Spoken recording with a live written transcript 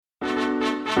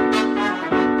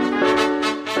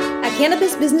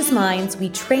Cannabis Business Minds, we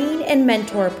train and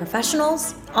mentor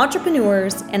professionals,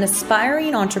 entrepreneurs, and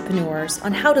aspiring entrepreneurs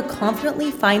on how to confidently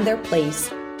find their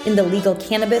place in the legal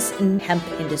cannabis and hemp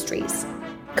industries.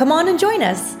 Come on and join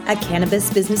us at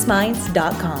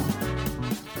cannabisbusinessminds.com.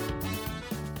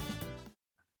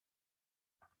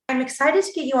 I'm excited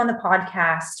to get you on the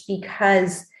podcast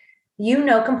because you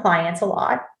know compliance a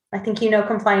lot. I think you know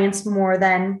compliance more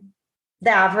than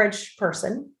the average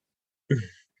person.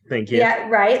 Thank you. Yeah,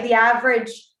 right. The average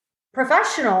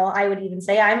professional, I would even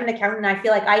say. I'm an accountant. And I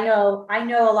feel like I know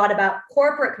a lot about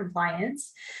corporate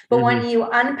compliance, but when you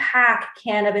unpack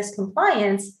cannabis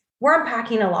compliance, we're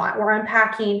unpacking a lot. We're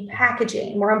unpacking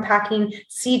packaging. We're unpacking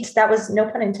seeds. That was no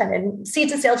pun intended.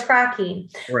 Seeds and sale tracking.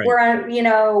 Right. We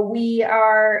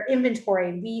are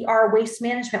inventory. We are waste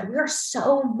management. We are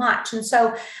so much. And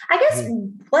so I guess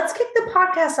let's kick the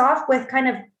podcast off with kind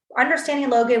of understanding,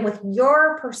 Logan, with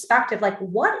your perspective, like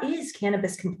what is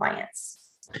cannabis compliance?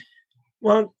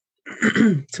 Well,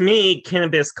 to me,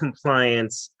 cannabis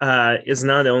compliance is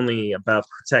not only about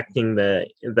protecting the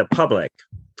public,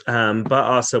 but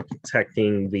also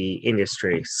protecting the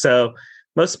industry. So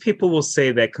most people will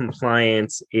say that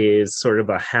compliance is sort of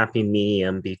a happy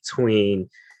medium between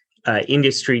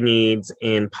industry needs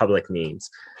and public needs,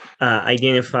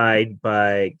 identified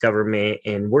by government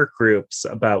and work groups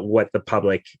about what the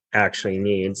public actually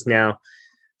needs. Now,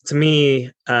 to me,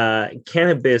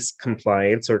 cannabis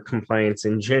compliance or compliance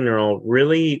in general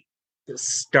really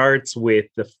starts with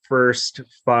the first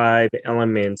 5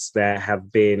 elements that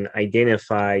have been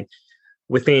identified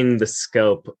within the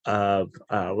scope of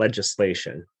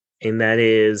legislation. And that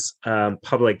is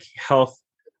public health,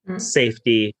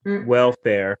 safety,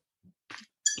 welfare,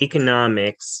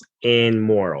 economics, and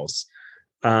morals.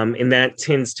 And that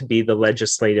tends to be the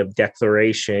legislative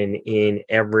declaration in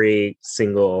every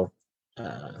single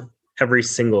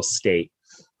state.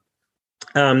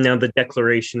 Now, the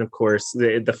declaration, of course,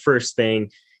 the first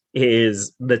thing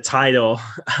is the title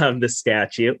of the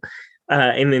statute.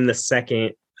 And then the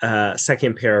second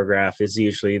paragraph is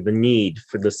usually the need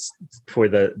for the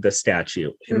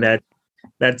statute. And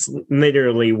that's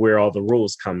literally where all the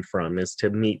rules come from, is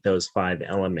to meet those 5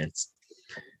 elements.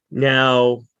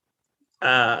 Now,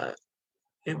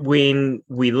 when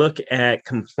we look at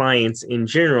compliance in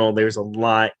general, there's a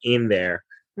lot in there,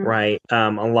 right? A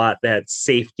lot that's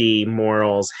safety,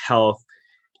 morals, health,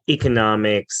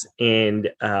 economics,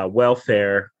 and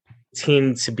welfare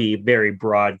tend to be very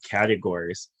broad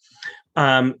categories.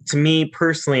 To me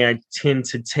personally, I tend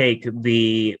to take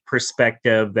the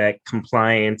perspective that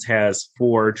compliance has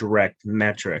 4 direct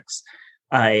metrics.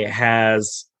 It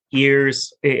has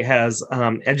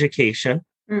education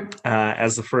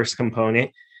as the first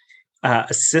component,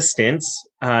 assistance,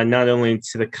 not only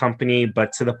to the company,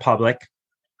 but to the public,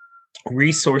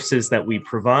 resources that we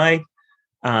provide,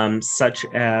 such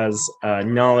as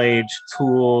knowledge,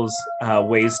 tools,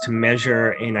 ways to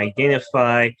measure and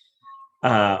identify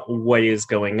what is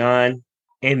going on,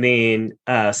 and then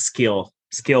skill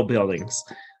buildings.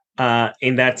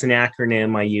 And that's an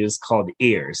acronym I use called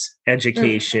EARS: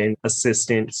 education,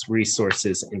 assistance,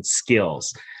 resources, and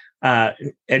skills.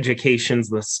 Education's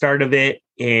the start of it,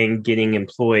 and getting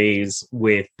employees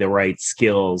with the right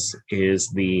skills is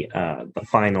the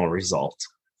final result.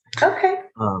 Okay.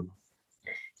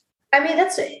 I mean,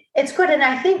 it's good. And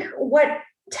I think what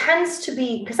tends to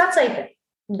be, because that's like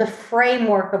the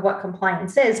framework of what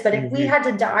compliance is. But if we had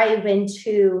to dive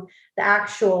into the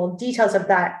actual details of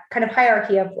that kind of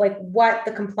hierarchy of like what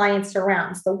the compliance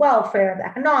surrounds, the welfare, the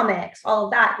economics, all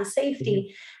of that, the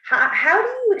safety, how do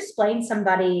you explain to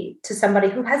somebody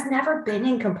who has never been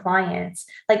in compliance,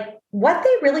 like what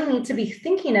they really need to be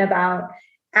thinking about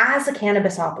as a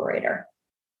cannabis operator?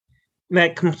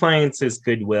 That compliance is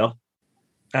goodwill.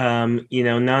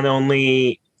 Not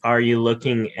only are you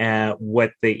looking at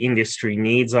what the industry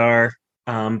needs are,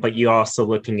 but you're also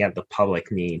looking at the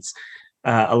public needs.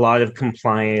 A lot of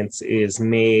compliance is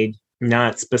made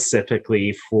not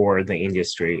specifically for the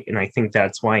industry. And I think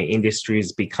that's why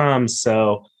industries become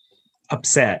so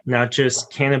upset, not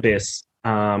just cannabis,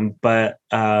 but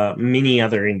many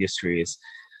other industries.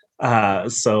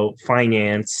 So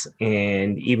finance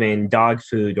and even dog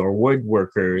food or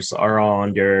woodworkers are all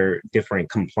under different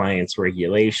compliance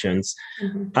regulations.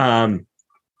 I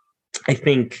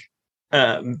think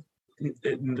the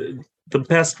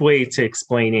best way to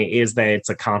explain it is that it's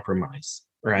a compromise,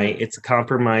 right? It's a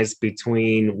compromise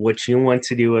between what you want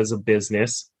to do as a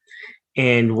business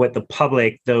and what the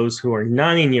public, those who are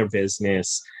not in your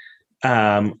business,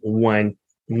 want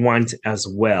as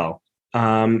well.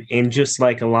 And just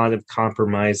like a lot of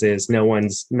compromises,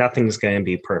 nothing's going to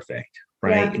be perfect,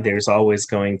 right? Yeah. There's always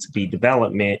going to be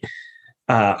development.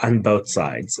 on both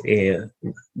sides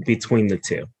between the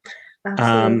two.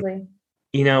 Absolutely.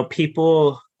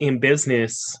 People in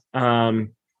business, I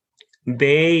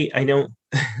don't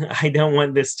I don't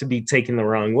want this to be taken the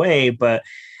wrong way, but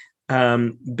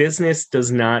business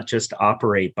does not just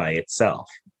operate by itself.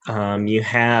 You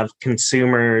have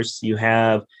consumers, you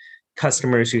have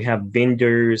customers, you have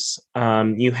vendors,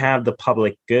 you have the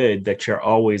public good that you're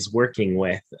always working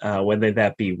with, whether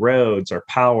that be roads or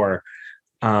power,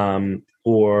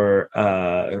 or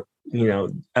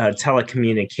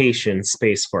telecommunication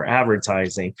space for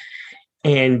advertising,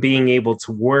 and being able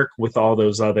to work with all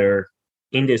those other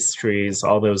industries,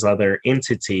 all those other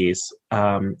entities.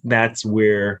 That's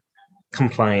where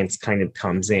compliance kind of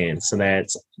comes in. So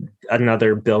that's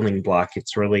another building block.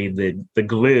 It's really the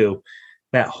glue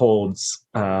that holds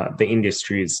the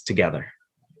industries together.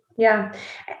 Yeah,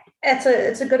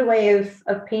 it's a good way of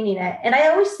painting it. And I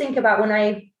always think about, when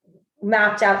I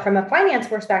mapped out from a finance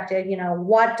perspective,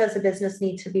 what does a business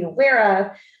need to be aware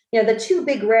of? The two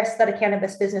big risks that a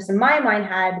cannabis business in my mind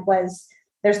had was,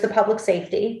 there's the public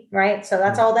safety, right? So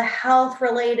that's all the health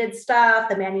related stuff,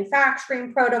 the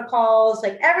manufacturing protocols,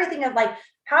 like everything of like,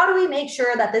 how do we make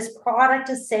sure that this product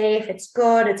is safe, it's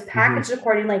good, it's packaged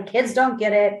accordingly, kids don't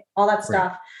get it, all that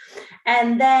stuff.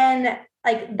 And then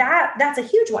like that's a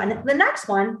huge one. The next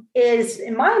one is,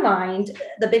 in my mind,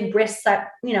 the big risks that,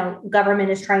 government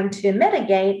is trying to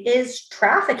mitigate is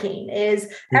trafficking,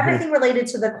 is everything related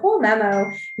to the Cole memo,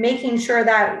 making sure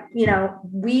that,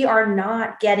 we are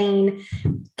not getting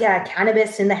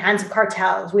cannabis in the hands of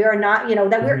cartels. We are not,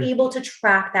 that we're able to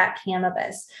track that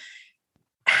cannabis.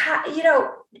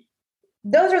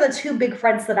 Those are the two big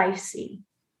fronts that I see.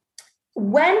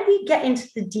 When we get into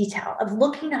the detail of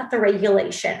looking at the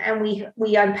regulation and we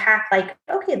unpack, like,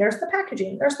 okay, there's the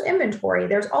packaging, there's the inventory,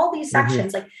 there's all these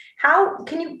sections, like, how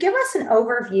can you give us an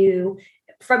overview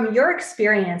from your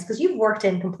experience? Because you've worked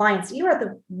in compliance, you were at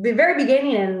the very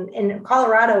beginning in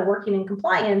Colorado working in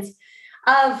compliance,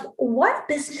 of what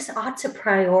business ought to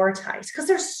prioritize. Because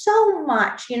there's so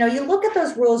much, you look at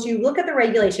those rules, you look at the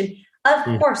regulation. Of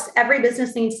course, every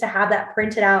business needs to have that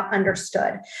printed out,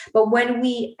 understood. But when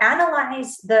we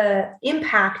analyze the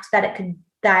impact that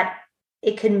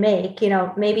it can make,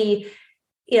 maybe,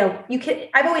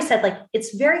 I've always said, like,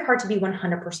 it's very hard to be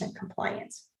 100%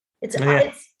 compliant.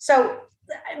 So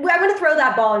I'm going to throw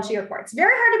that ball into your court. It's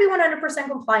very hard to be 100%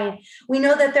 compliant. We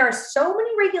know that there are so many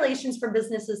regulations for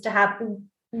businesses to have.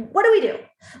 What do we do?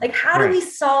 Like, how do we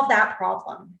solve that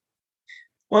problem?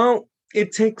 Well,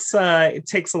 it takes a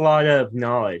lot of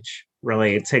knowledge,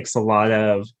 really. It takes a lot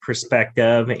of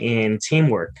perspective and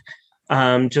teamwork.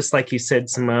 Just like you said,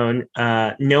 Simone,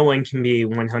 no one can be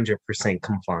 100%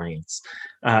 compliance.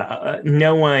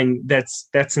 No one,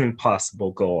 that's an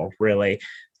impossible goal, really.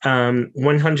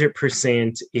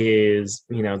 100% is,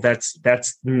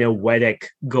 that's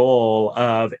noetic goal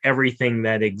of everything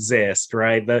that exists,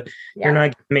 right? You're not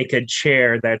going to make a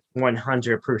chair that's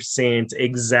 100%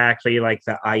 exactly like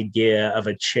the idea of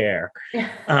a chair.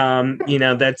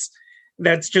 That's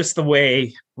just the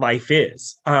way life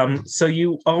is. So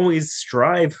you always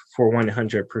strive for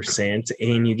 100%,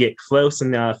 and you get close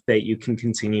enough that you can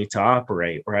continue to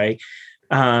operate, right?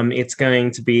 It's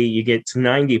going to be, you get to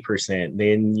 90%,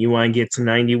 then you want to get to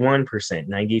 91%,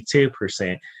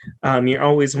 92%. You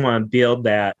always want to build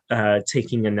that,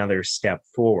 taking another step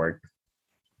forward.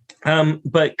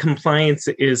 But compliance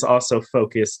is also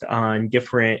focused on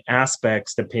different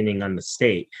aspects depending on the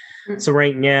state. So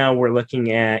right now we're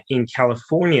looking at, in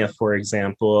California, for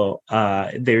example,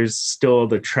 there's still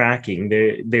the tracking.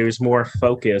 There's more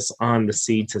focus on the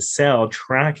seed to sell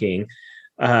tracking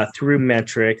through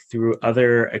metric, through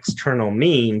other external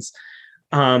means.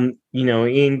 In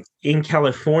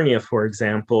California, for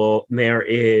example, there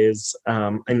is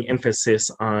an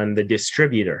emphasis on the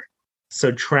distributor.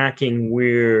 So tracking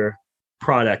where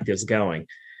product is going.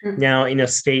 Now, in a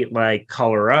state like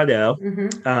Colorado,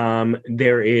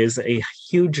 there is a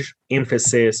huge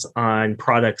emphasis on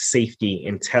product safety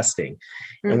and testing.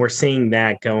 And we're seeing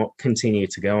that continue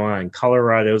to go on.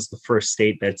 Colorado is the first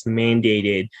state that's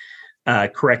mandated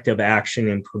corrective action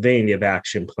and preventative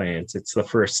action plans. It's the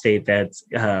first state that's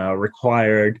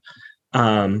required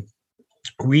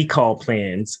recall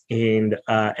plans and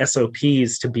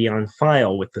SOPs to be on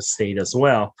file with the state as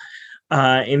well.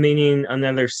 And then in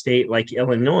another state like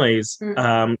Illinois,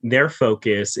 their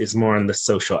focus is more on the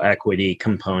social equity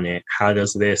component. How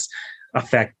does this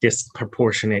affect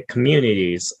disproportionate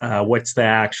communities? What's the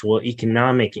actual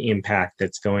economic impact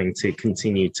that's going to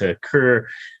continue to occur?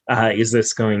 Is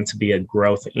this going to be a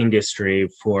growth industry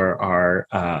for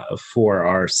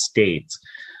our state?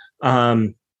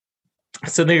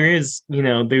 So there is,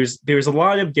 there's a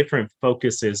lot of different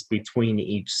focuses between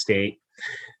each state.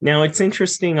 Now, it's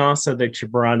interesting also that you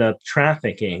brought up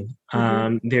trafficking.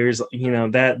 There's,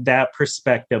 that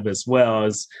perspective as well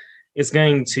is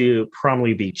going to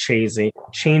probably be changing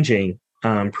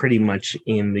pretty much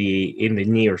in the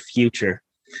near future.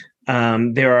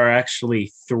 There are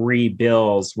actually 3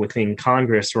 bills within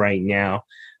Congress right now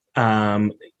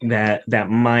that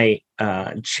might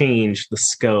change the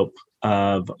scope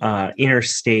of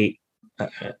interstate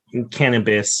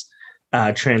cannabis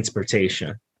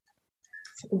transportation.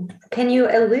 Can you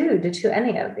allude to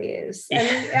any of these? I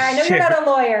mean, I know you're not a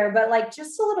lawyer, but like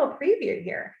just a little preview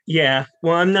here. Yeah,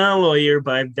 well, I'm not a lawyer,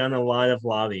 but I've done a lot of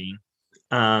lobbying.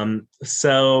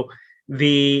 So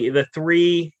the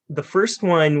first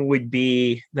one would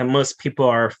be that most people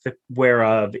are aware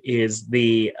of is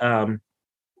the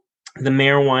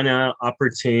Marijuana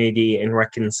Opportunity and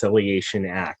Reconciliation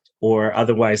Act, or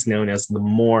otherwise known as the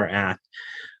MORE Act.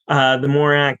 The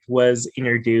MORE Act was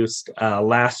introduced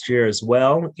last year as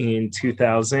well in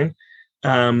 2000,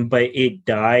 but it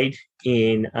died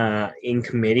in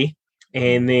committee,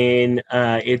 and then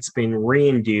it's been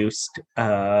reintroduced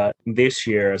this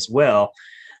year as well.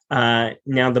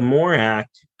 Now, the MORE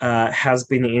Act has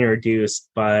been introduced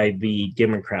by the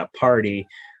Democrat Party,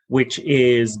 which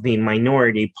is the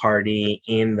minority party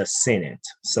in the Senate.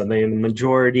 So the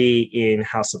majority in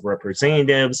House of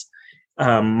Representatives,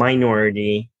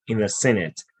 minority in the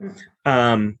Senate.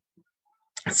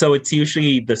 So it's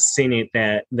usually the Senate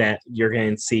that you're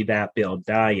going to see that bill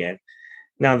die in.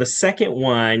 Now, the second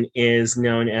one is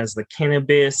known as the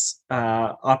Cannabis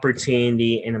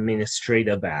Opportunity and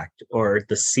Administrative Act, or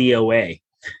the COA.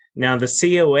 Now, the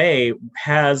COA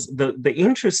has the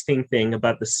interesting thing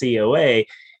about the COA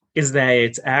is that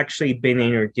it's actually been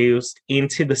introduced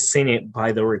into the Senate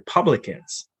by the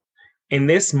Republicans. And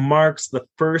this marks the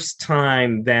first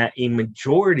time that a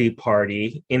majority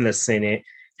party in the Senate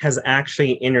has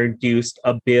actually introduced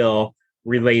a bill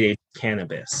related to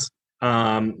cannabis.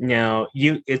 Now,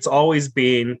 it's always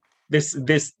been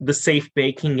the Safe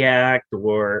Baking Act,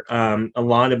 or a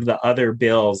lot of the other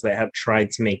bills that have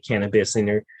tried to make cannabis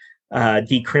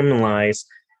decriminalized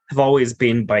have always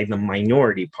been by the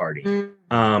minority party.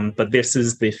 But this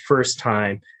is the first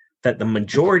time that the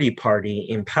majority party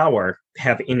in power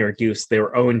have introduced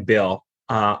their own bill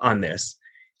on this,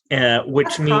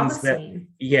 which means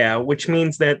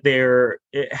that there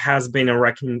has been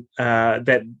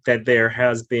that there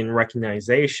has been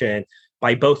recognition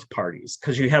by both parties,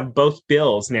 because you have both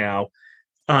bills now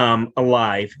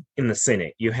alive in the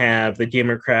Senate. You have the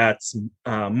Democrats'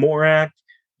 MORE Act,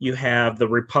 you have the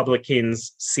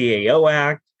Republicans' CAO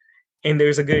Act, and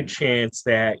there's a good chance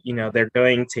that they're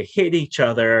going to hit each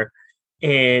other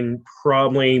and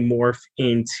probably morph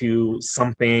into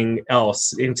something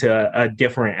else, into a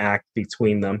different act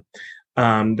between them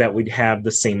that would have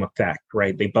the same effect,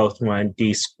 right? They both want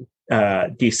to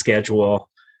deschedule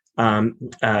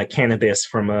cannabis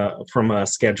from a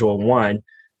Schedule 1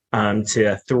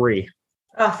 to 3.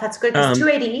 Oh, that's good, because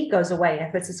 280E goes away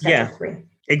if it's a Schedule 3.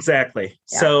 Exactly.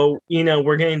 Yeah. So,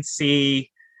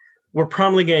 we're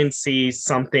probably going to see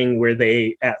something where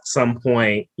they, at some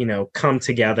point, come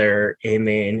together and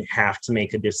then have to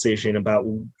make a decision about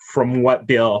from what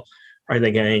bill are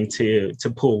they going to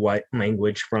pull what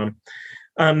language from.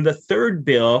 The third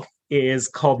bill is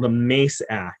called the MACE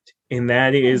Act, and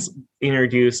that is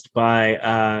introduced by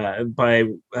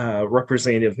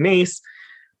Representative Mace.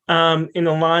 And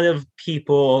a lot of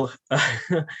people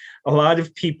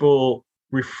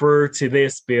refer to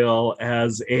this bill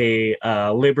as a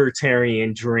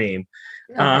libertarian dream.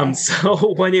 Okay. So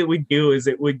what it would do is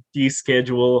it would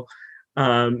deschedule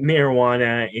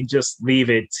marijuana and just leave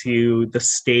it to the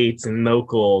states and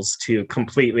locals to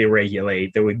completely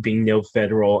regulate. There would be no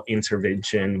federal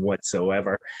intervention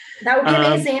whatsoever. That would be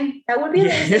amazing. That would be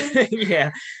amazing.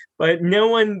 Yeah. But no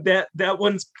one, that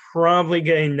one's probably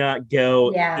going to not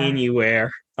go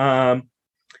anywhere. So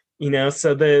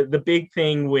the big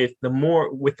thing with the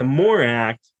MORE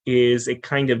Act is it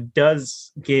kind of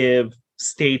does give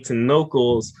states and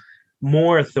locals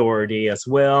more authority as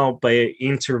well, but it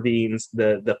intervenes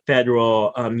the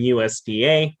federal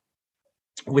USDA.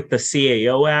 With the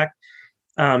CAO Act,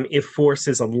 it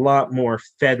forces a lot more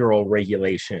federal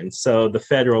regulation. So the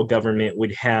federal government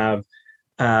would have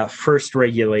first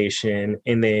regulation,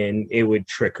 and then it would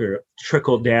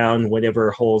trickle down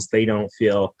whatever holes they don't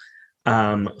feel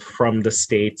from the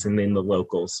states and then the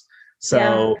locals.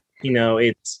 So,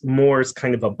 it's more is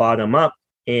kind of a bottom up,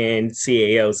 and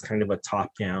CAO is kind of a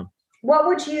top down. what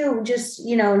would you just,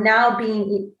 now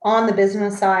being on the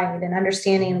business side and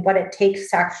understanding what it takes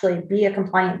to actually be a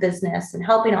compliant business and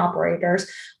helping operators,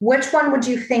 which one would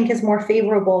you think is more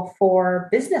favorable for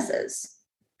businesses?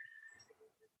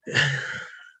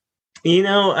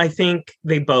 I think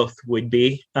they both would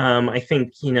be. I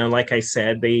think, like I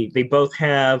said, they both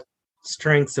have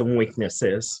strengths and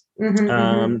weaknesses.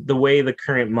 The way the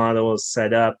current model is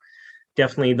set up,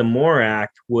 definitely the MORE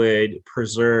Act would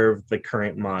preserve the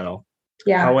current model.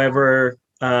 Yeah. However,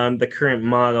 the current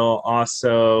model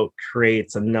also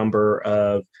creates a number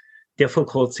of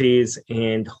difficulties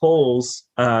and holes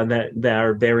that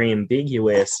are very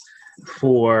ambiguous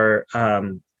for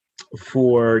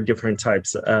different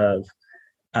types of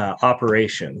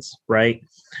operations, right?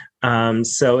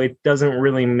 So it doesn't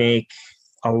really make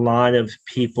a lot of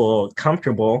people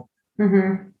comfortable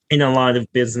and a lot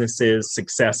of businesses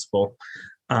successful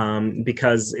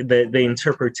because the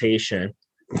interpretation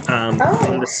from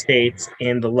the states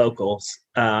and the locals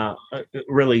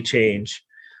really change.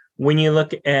 When you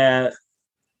look at,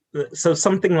 so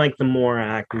something like the MORE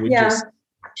Act would just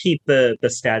keep the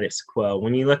status quo.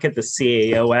 When you look at the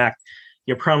CAO Act,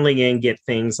 you're probably going to get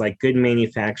things like good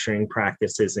manufacturing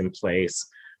practices in place.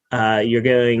 You're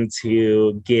going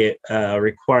to get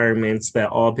requirements that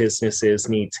all businesses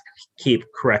need to keep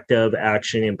corrective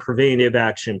action and preventative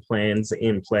action plans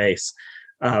in place,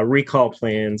 recall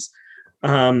plans.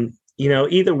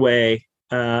 Either way,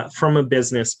 from a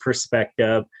business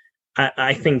perspective,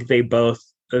 I think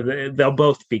they'll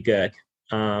both be good.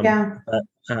 But,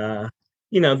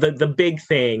 the big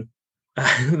thing,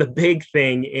 the big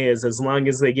thing is as long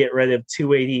as they get rid of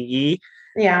 280E,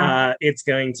 it's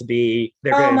going to be.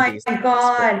 Oh my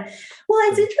God. Well,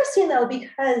 it's interesting though,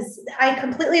 because I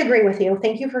completely agree with you.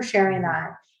 Thank you for sharing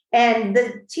that. And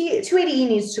the 280E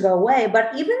needs to go away,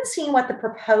 but even seeing what the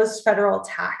proposed federal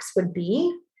tax would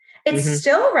be, it's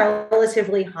still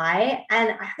relatively high.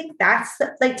 And I think that's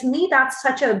to me, that's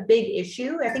such a big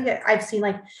issue. I think I've seen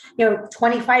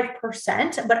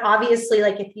 25%, but obviously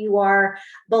if you are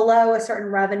below a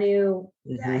certain revenue,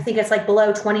 I think it's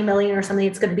below 20 million or something,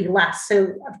 it's going to be less.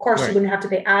 So of course you wouldn't have to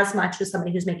pay as much as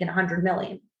somebody who's making 100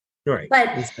 million. Right. But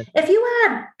if you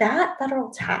add that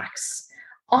federal tax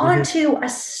onto a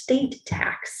state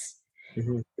tax,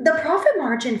 the profit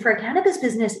margin for a cannabis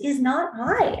business is not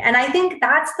high. And I think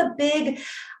that's the big,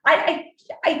 I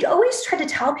always try to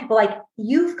tell people,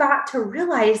 you've got to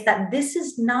realize that this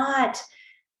is not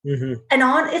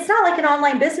it's not like an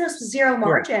online business with zero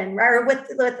margin, right? Or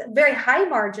with very high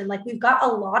margin. We've got a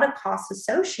lot of costs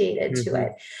associated to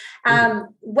it.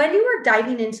 When you were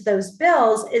diving into those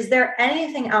bills, is there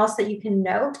anything else that you can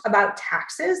note about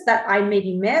taxes that I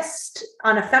maybe missed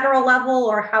on a federal level,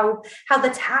 or how the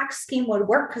tax scheme would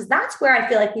work? Because that's where I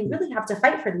feel like we really have to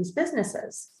fight for these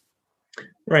businesses.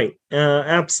 Right.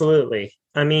 Absolutely.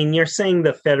 I mean, you're saying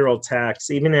the federal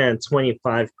tax, even at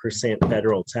 25%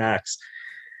 federal tax,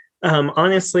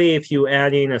 honestly, if you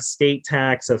add in a state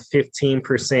tax of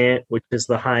 15%, which is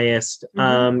the highest,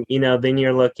 then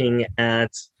you're looking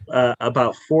at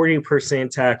about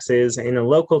 40% taxes, and a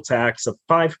local tax of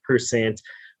 5%,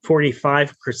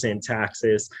 45%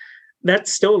 taxes.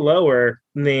 That's still lower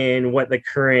than what the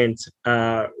current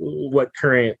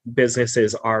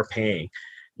businesses are paying.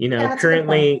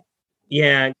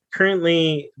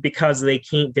 Currently, because they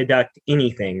can't deduct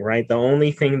anything, right? The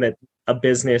only thing that a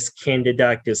business can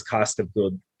deduct is cost of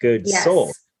goods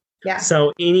sold. Yeah.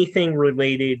 So anything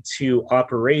related to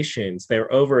operations,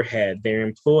 their overhead, their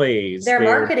employees, their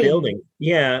marketing, building.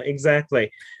 Yeah,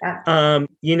 exactly. Yeah.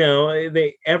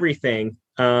 Everything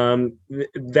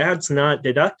that's not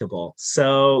deductible.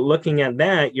 So looking at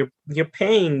that, you're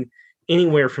paying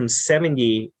anywhere from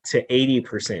 70 to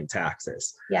 80%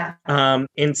 taxes. Yeah.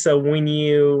 And so when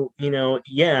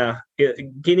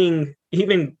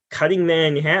even cutting that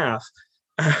in half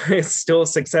is still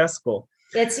successful.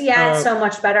 It's so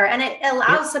much better. And it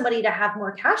allows somebody to have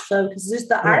more cash flow, because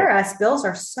the IRS bills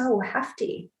are so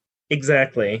hefty.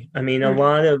 Exactly. I mean, a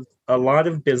lot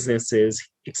of businesses,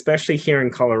 especially here in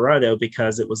Colorado,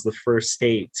 because it was the first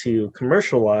state to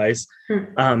commercialize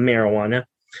marijuana,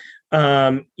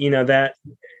 that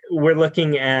we're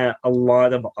looking at a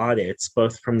lot of audits,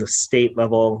 both from the state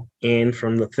level and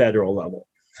from the federal level.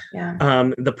 Yeah.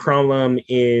 The problem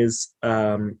is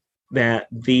that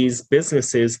these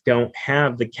businesses don't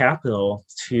have the capital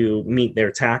to meet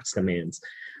their tax demands.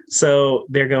 So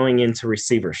they're going into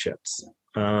receiverships.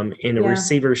 In a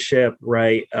receivership,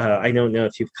 right? I don't know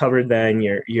if you've covered that in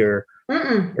your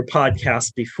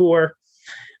podcast before,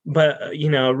 but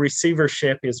a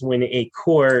receivership is when a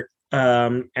court,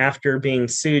 after being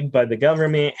sued by the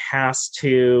government, has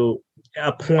to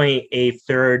appoint a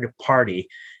third party,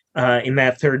 and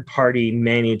that third party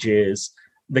manages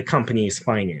the company's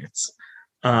finance.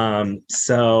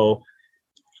 So,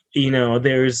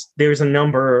 there's a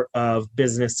number of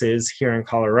businesses here in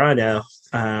Colorado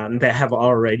that have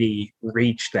already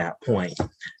reached that point.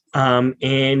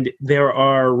 And there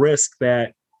are risks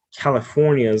that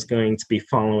California is going to be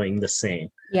following the same.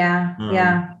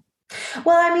 Yeah.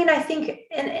 Well, I mean, I think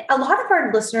and a lot of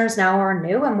our listeners now are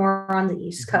new and we're on the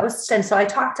East Coast. And so I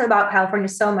talked about California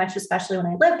so much, especially when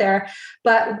I lived there.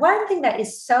 But one thing that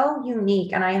is so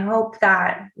unique, and I hope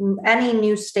that any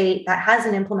new state that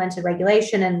hasn't implemented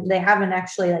regulation and they haven't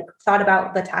actually thought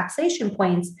about the taxation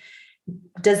points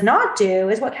does not do,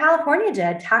 is what California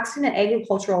did, taxing an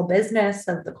agricultural business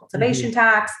of the cultivation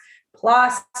tax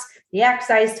plus the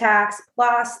excise tax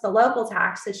plus the local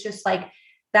tax. It's just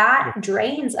that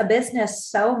drains a business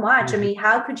so much. I mean,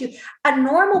 how could you, a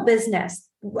normal business,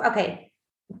 okay,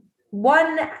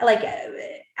 one,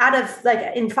 out of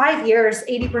in 5 years,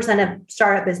 80% of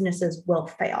startup businesses will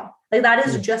fail. That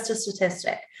is just a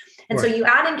statistic. And so you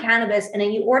add in cannabis and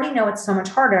then you already know it's so much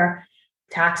harder,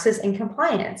 taxes and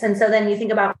compliance. And so then you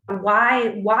think about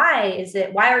why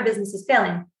are businesses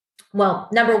failing? Well,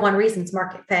 number one reason is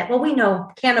market fit. Well, we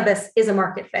know cannabis is a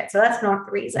market fit, so that's not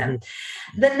the reason.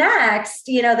 The next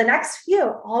few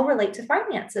all relate to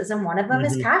finances, and one of them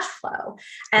is cash flow.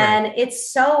 And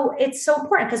it's so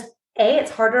important because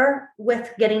it's harder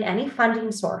with getting any funding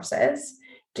sources.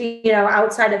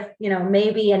 Outside of,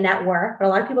 maybe a network, but a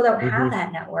lot of people don't have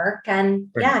that network. And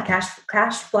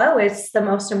cash flow is the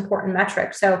most important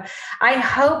metric. So I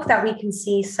hope that we can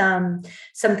see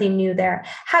something new there.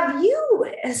 Have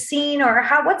you seen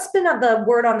what's been the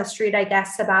word on the street, I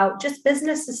guess, about just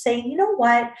businesses saying, you know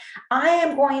what, I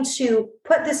am going to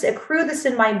accrue this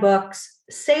in my books,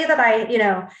 say that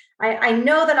I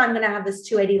know that I'm going to have this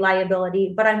 280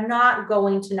 liability, but I'm not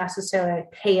going to necessarily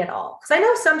pay it all. Because I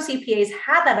know some CPAs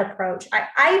had that approach.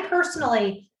 I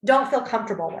personally don't feel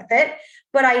comfortable with it,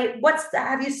 but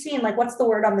have you seen, what's the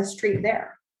word on the street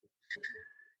there?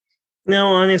 No,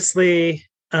 honestly,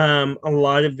 a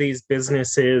lot of these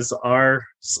businesses are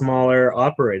smaller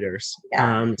operators.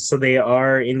 So they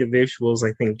are individuals,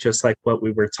 I think, just like what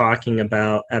we were talking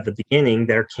about at the beginning,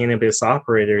 they're cannabis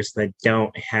operators that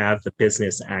don't have the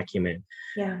business acumen.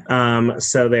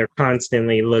 So they're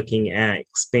constantly looking at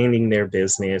expanding their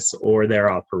business or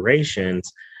their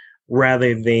operations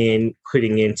rather than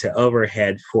putting into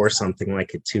overhead for something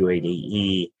like a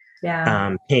 280E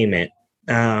payment.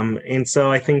 And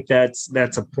so I think that's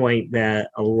a point that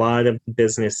a lot of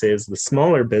businesses, the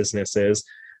smaller businesses,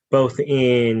 both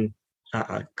in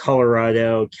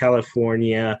Colorado,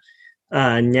 California,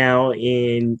 now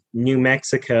in New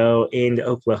Mexico and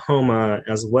Oklahoma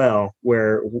as well,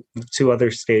 where 2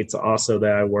 other states also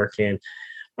that I work in,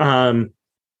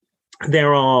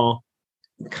 they're all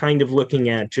kind of looking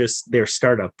at just their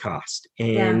startup cost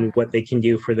and what they can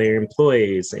do for their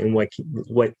employees and what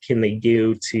can they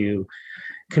do to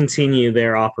continue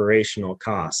their operational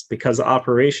costs, because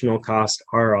operational costs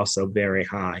are also very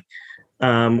high.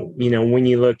 When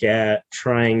you look at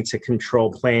trying to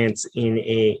control plants in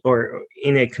a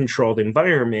controlled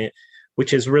environment,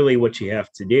 which is really what you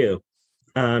have to do.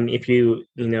 If you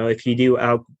do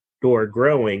outdoor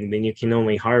growing, then you can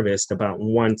only harvest about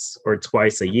once or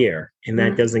twice a year, and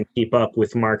that doesn't keep up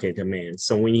with market demand.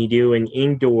 So when you do an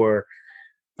indoor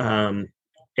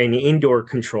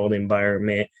controlled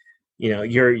environment,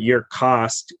 your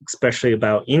cost, especially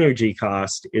about energy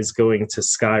cost, is going to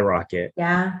skyrocket.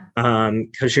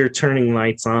 Because you're turning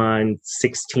lights on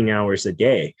 16 hours a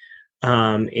day,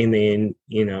 and then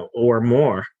or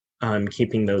more,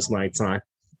 keeping those lights on.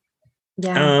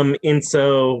 And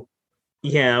so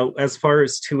as far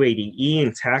as 280E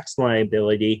and tax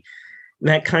liability,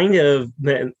 that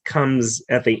comes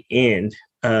at the end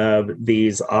of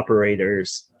these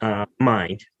operators'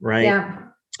 mind, right?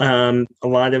 A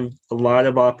lot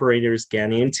of operators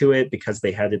got into it because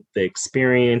they had the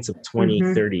experience of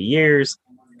 20, 30 years.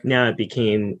 Now it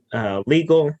became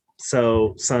legal.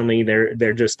 So suddenly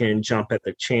they're just going to jump at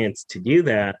the chance to do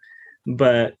that.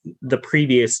 But the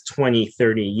previous 20,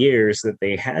 30 years that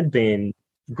they had been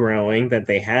growing, that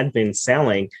they had been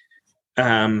selling,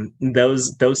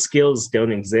 those skills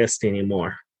don't exist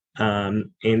anymore.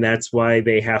 And that's why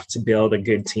they have to build a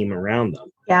good team around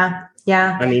them.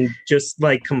 I mean, just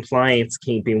like compliance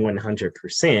can't be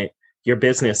 100%, your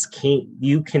business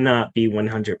cannot be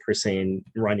 100%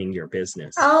 running your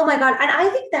business. Oh my God. And I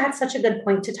think that's such a good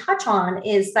point to touch on,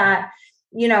 is that,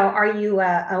 are you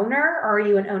an owner or are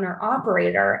you an owner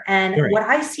operator? And what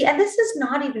I see, and this is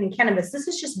not even in cannabis, this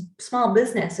is just small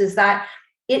business, is that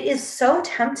it is so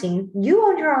tempting. You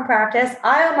own your own practice.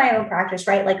 I own my own practice,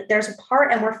 right? Like there's a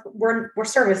part, and we're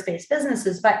service-based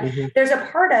businesses, but there's a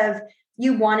part of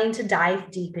you wanting to dive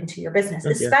deep into your business,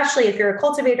 especially if you're a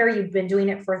cultivator, you've been doing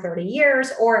it for 30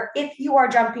 years, or if you are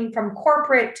jumping from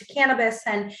corporate to cannabis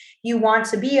and you want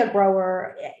to be a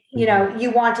grower, you know,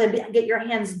 you want to get your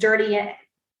hands dirty,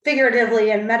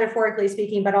 figuratively and metaphorically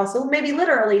speaking, but also maybe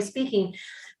literally speaking.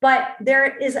 But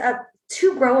there is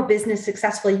to grow a business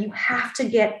successfully, you have to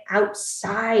get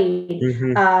outside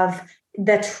of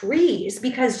the trees,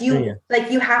 because you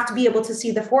have to be able to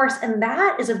see the forest. And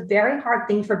that is a very hard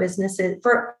thing for businesses,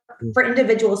 for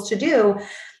individuals to do,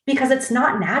 because it's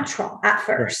not natural at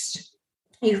first.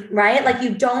 Right? Like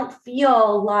you don't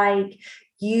feel like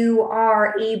you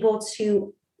are able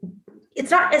to, it's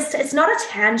not a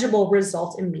tangible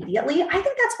result immediately. I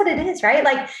think that's what it is, right?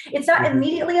 Like it's not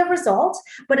immediately a result,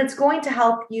 but it's going to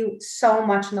help you so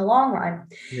much in the long run.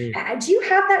 Do you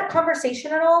have that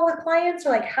conversation at all with clients,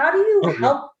 or like, how do you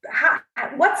help?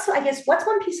 What's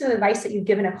one piece of advice that you've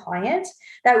given a client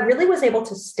that really was able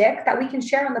to stick that we can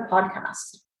share on the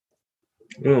podcast?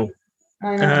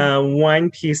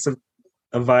 One piece of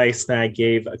advice that I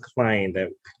gave a client that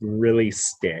could really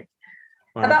stick.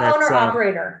 About owner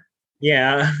operator.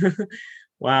 Yeah.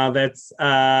 Wow. That's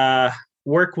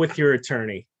work with your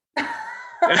attorney.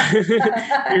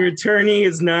 Your attorney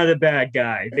is not a bad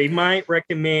guy. They might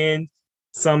recommend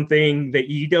something that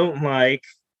you don't like,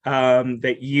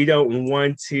 that you don't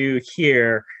want to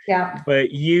hear. Yeah.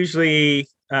 But usually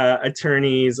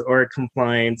attorneys or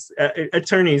compliance,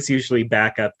 attorneys usually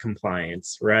back up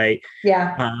compliance, right?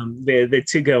 Yeah. The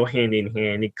two go hand in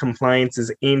hand. Compliance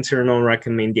is internal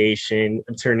recommendation.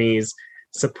 Attorneys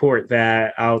support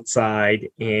that outside,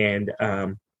 and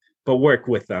but work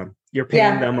with them. You're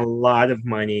paying them a lot of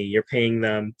money. You're paying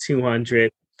them $200,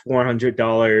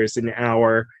 $400 an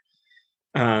hour.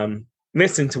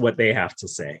 Listen to what they have to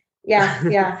say.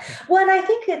 Yeah. Well, and I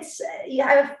think it's,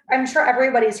 I'm sure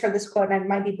everybody's heard this quote, and I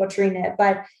might be butchering it,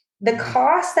 but the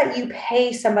cost that you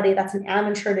pay somebody that's an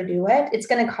amateur to do it, it's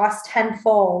going to cost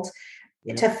tenfold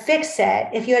to fix it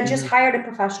if you had just hired a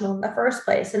professional in the first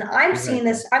place. And I'm seeing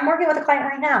this, I'm working with a client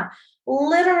right now,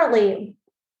 literally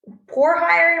poor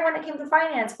hiring when it came to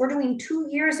finance. We're doing 2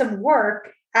 years of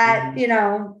work at,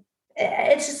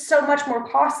 it's just so much more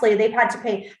costly. They've had to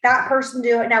pay that person to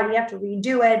do it. Now we have to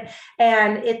redo it.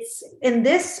 And it's in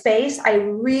this space, I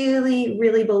really,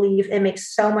 really believe it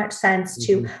makes so much sense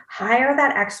to hire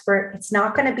that expert. It's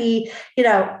not going to be,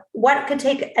 what could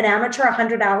take an amateur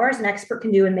 100 hours, an expert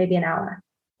can do in maybe an hour.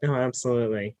 Oh,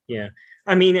 absolutely. Yeah.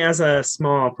 I mean, as a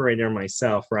small operator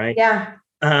myself, right? Yeah.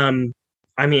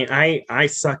 I mean, I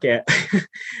suck at,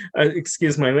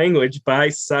 excuse my language, but I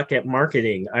suck at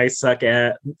marketing. I suck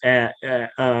at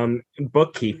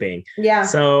bookkeeping. Yeah.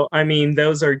 So, I mean,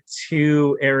 those are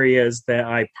two areas that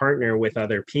I partner with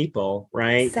other people,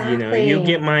 right? Exactly.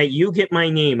 You get my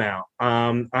name out.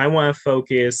 I want to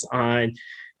focus on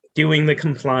doing the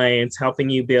compliance, helping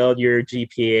you build your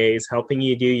GPAs, helping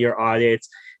you do your audits,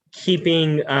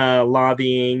 keeping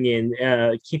lobbying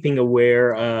and keeping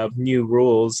aware of new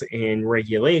rules and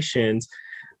regulations,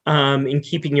 and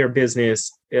keeping your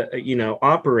business,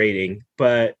 operating.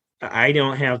 But I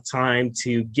don't have time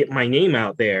to get my name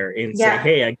out there and say,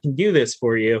 hey, I can do this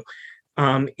for you.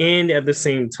 And at the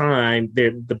same time,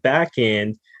 the back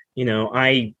end,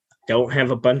 I don't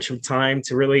have a bunch of time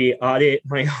to really audit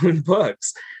my own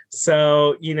books.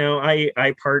 So,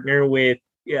 I partner with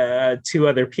two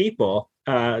other people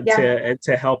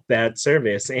to help that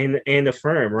service and a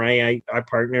firm, right? I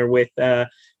partner with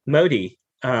Modi,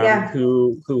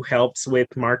 who helps with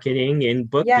marketing and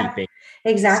bookkeeping.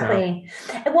 Yeah, exactly.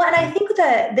 So. Well, and I think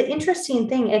the interesting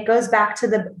thing, it goes back to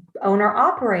the owner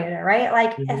operator, right?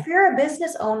 Like if you're a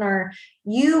business owner,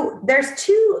 there's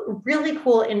two really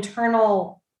cool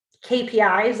internal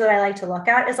KPIs that I like to look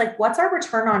at is like, what's our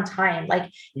return on time?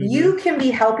 Like you can be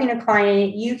helping a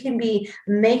client, you can be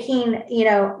making,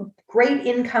 great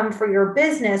income for your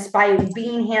business by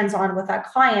being hands-on with that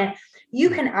client. You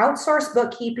can outsource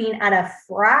bookkeeping at a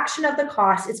fraction of the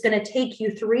cost. It's going to take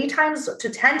you 3 times to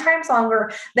 10 times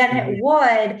longer than it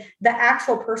would the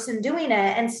actual person doing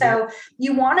it. And so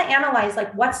you want to analyze,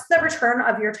 like, what's the return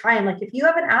of your time? Like if you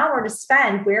have an hour to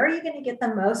spend, where are you going to get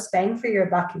the most bang for your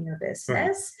buck in your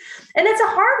business? And it's a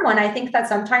hard one. I think that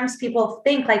sometimes people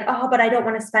think like, oh, but I don't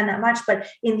want to spend that much. But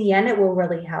in the end, it will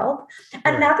really help.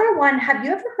 Another one, have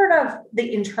you ever heard of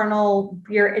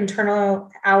your internal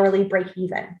hourly break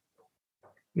even?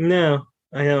 No,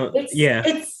 I don't.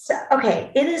 It's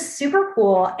okay. It is super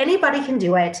cool. Anybody can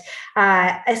do it.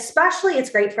 Especially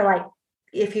it's great for like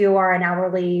if you are an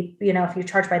hourly, if you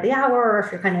charge by the hour, or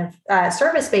if you're kind of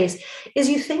service-based, is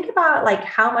you think about like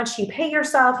how much you pay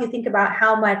yourself, you think about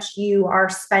how much you are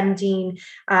spending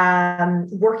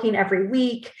working every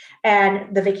week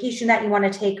and the vacation that you want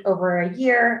to take over a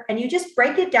year. And you just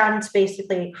break it down to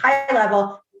basically high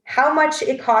level, how much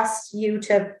it costs you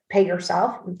to pay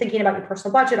yourself, thinking about your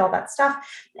personal budget, all that stuff,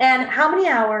 and how many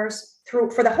hours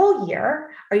for the whole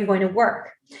year are you going to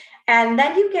work. And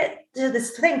then you get to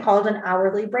this thing called an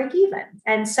hourly break even.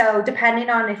 And so depending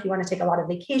on if you want to take a lot of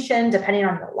vacation, depending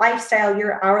on your lifestyle,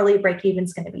 your hourly break even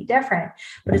is going to be different.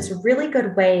 But it's a really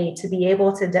good way to be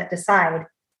able to decide,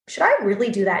 should I really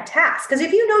do that task? Because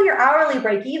if you know your hourly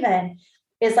break even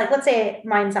is like, let's say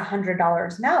mine's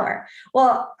 $100 an hour.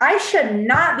 Well, I should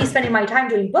not be spending my time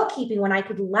doing bookkeeping when I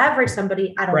could leverage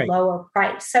somebody at a lower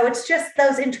price. So it's just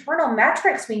those internal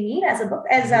metrics we need as a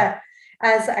bookkeeper,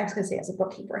 as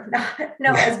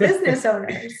business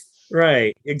owners.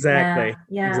 Right. Exactly.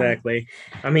 Yeah. Exactly.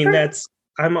 I mean,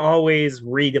 I'm always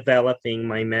redeveloping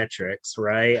my metrics,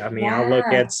 right? I mean, I'll look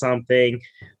at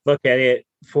it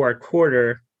for a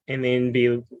quarter and then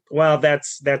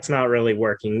that's not really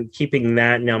working. Keeping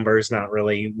that number is not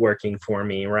really working for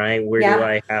me, right? Where do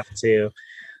I have to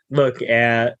look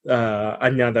at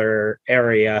another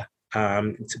area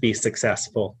to be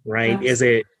successful, right?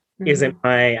 Absolutely. Is it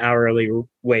my hourly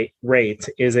rate?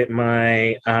 Is it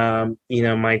my,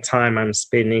 my time I'm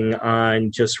spending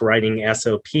on just writing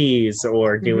SOPs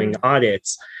or doing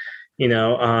audits?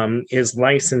 Is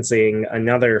licensing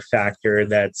another factor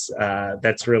that's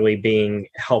really being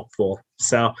helpful?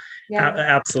 So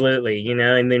absolutely,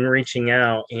 and then reaching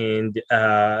out and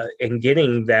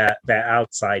getting that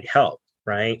outside help,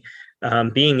 right?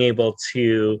 Being able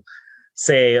to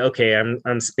say, okay,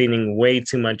 I'm spending way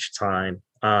too much time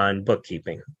on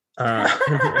bookkeeping,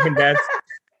 and that's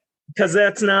because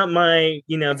that's not my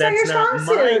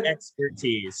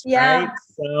expertise, right?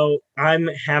 So I'm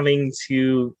having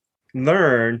to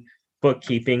learn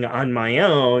bookkeeping on my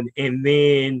own, and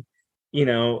then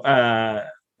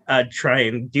try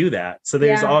and do that. So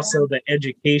there's also the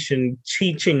education,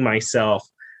 teaching myself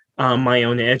my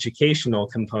own educational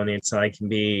component, so I can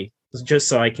do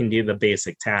the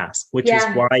basic task, which is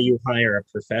why you hire a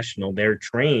professional. They're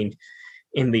trained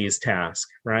in these tasks,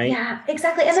 right? Yeah,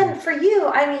 exactly. And then for you,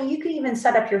 I mean, you could even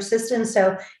set up your system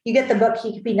so you get the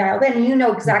bookkeeping dialed in, and you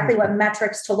know exactly what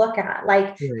metrics to look at,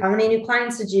 like how many new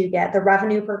clients did you get, the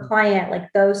revenue per client,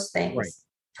 like those things. Right.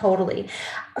 Totally.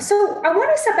 So I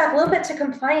want to step back a little bit to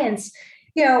compliance.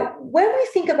 When we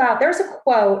think about, there's a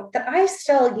quote that I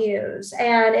still use,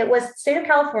 and it was state of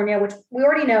California, which we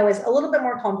already know is a little bit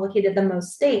more complicated than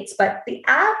most states, but the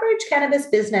average cannabis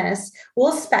business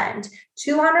will spend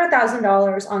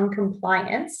 $200,000 on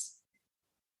compliance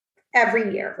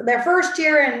every year. Their first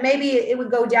year, and maybe it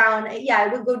would go down. Yeah,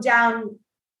 it would go down.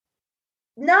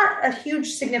 Not a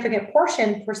huge significant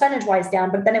portion percentage-wise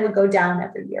down, but then it would go down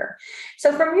every year.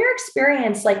 So from your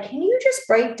experience, like, can you just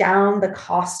break down the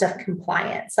cost of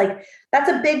compliance? Like, that's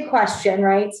a big question,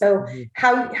 right? So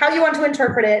how you want to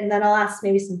interpret it, and then I'll ask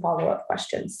maybe some follow-up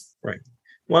questions. Right.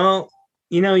 Well,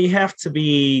 you have to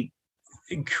be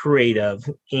creative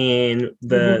in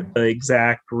the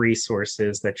exact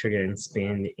resources that you're going to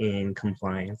spend in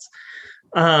compliance.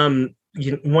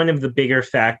 One of the bigger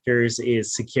factors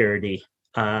is security.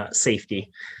 Safety.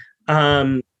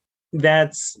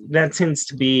 That tends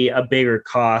to be a bigger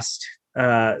cost.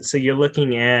 So you're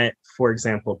looking at, for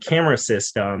example, camera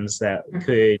systems that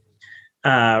could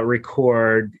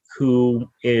record who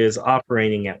is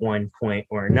operating at one point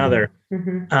or another,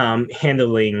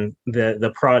 handling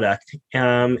the product.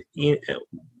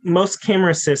 Most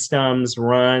camera systems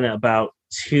run about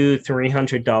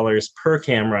 $200-$300 per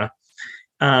camera.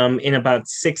 In about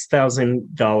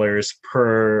 $6,000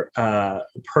 per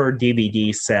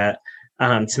DVD set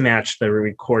to match the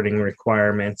recording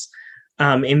requirements.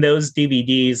 And those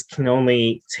DVDs can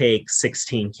only take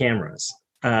 16 cameras.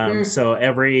 So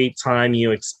every time you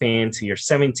expand to your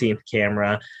 17th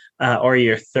camera or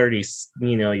your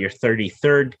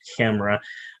 33rd camera,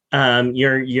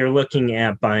 you're looking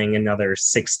at buying another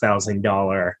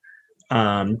 $6,000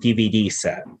 DVD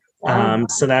set.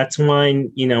 So that's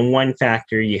one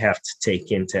factor you have to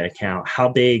take into account. How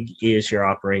big is your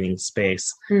operating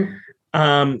space?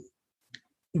 The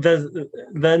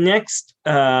next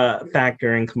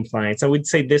factor in compliance, I would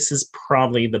say this is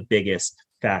probably the biggest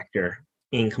factor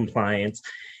in compliance,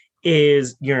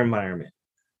 is your environment.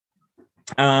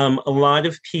 A lot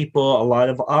of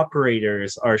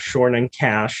operators are short on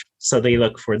cash, so they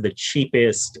look for the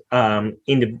cheapest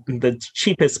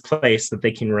place that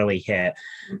they can really hit,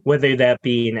 whether that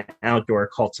be an outdoor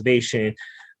cultivation,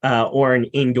 or an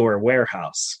indoor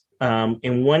warehouse.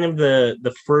 And one of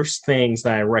the first things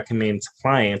that I recommend to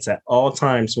clients at all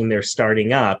times when they're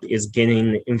starting up is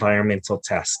getting environmental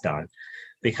tests done.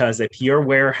 Because if your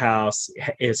warehouse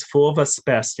is full of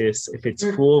asbestos, if it's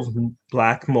full of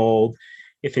black mold,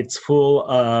 if it's full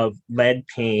of lead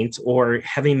paint or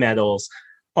heavy metals,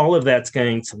 all of that's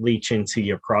going to leach into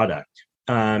your product.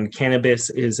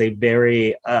 Cannabis is a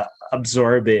very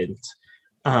absorbent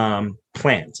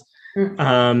plant.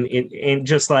 And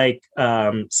just like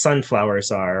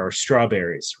sunflowers are, or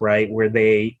strawberries, right, where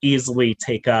they easily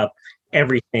take up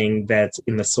everything that's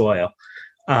in the soil.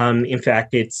 In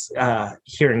fact, it's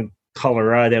here in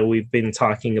Colorado, we've been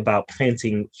talking about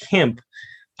planting hemp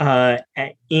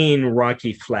in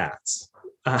rocky flats.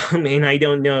 And I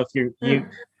don't know if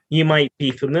you might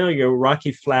be familiar.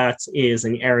 Rocky Flats is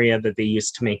an area that they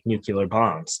used to make nuclear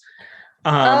bombs.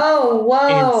 Whoa!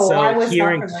 And so I was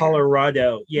here in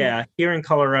Colorado, here in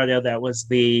Colorado, that was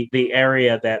the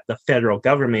area that the federal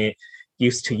government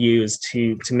used to use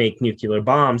to make nuclear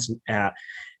bombs at.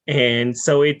 And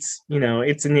so it's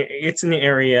an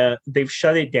area, they've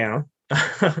shut it down,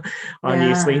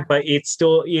 obviously, but it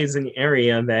still is an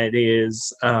area that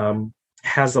is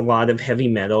has a lot of heavy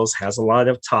metals, has a lot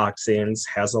of toxins,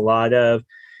 has a lot of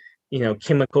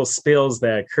chemical spills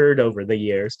that occurred over the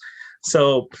years.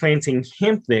 So planting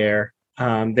hemp there,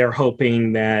 they're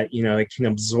hoping that it can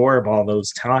absorb all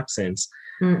those toxins.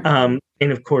 And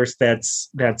of course, that's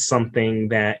something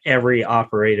that every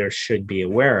operator should be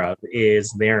aware of,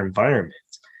 is their environment.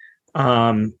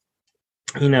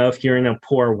 If you're in a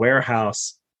poor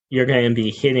warehouse, you're going to be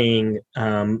hitting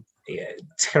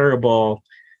terrible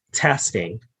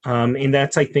testing. And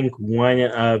that's, I think, one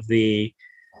of the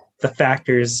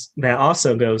factors that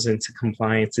also goes into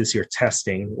compliance is your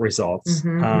testing results.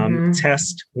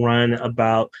 Tests run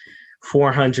about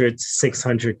 $400 to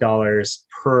 $600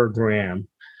 per gram.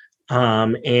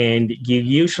 And you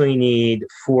usually need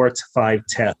 4 to 5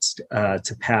 tests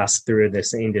to pass through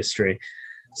this industry.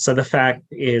 So the fact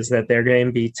is that they're going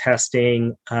to be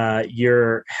testing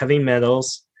your heavy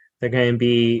metals. They're going to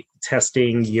be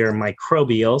testing your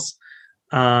microbials.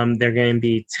 They're going to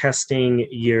be testing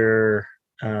your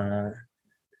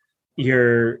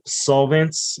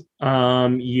solvents,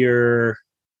 your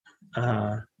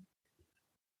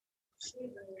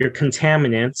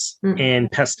contaminants,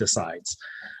 and pesticides.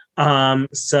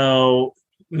 So,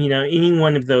 any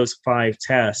one of those 5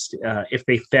 tests, if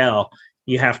they fail,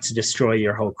 you have to destroy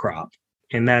your whole crop.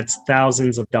 And that's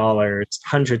thousands of dollars,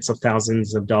 hundreds of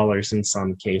thousands of dollars in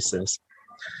some cases.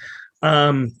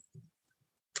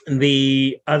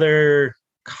 The other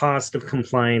cost of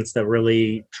compliance that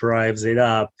really drives it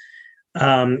up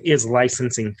is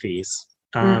licensing fees.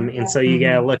 And so you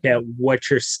got to look at what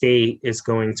your state is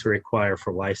going to require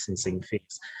for licensing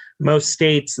fees. Most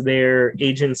states, their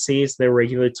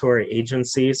regulatory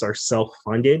agencies are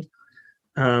self-funded,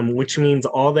 which means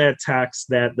all that tax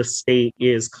that the state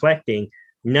is collecting,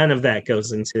 none of that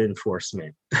goes into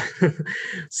enforcement.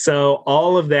 So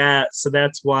all of that, so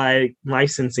that's why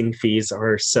licensing fees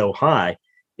are so high,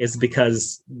 is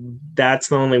because that's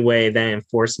the only way that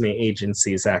enforcement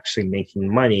agency is actually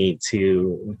making money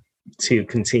to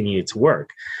continue to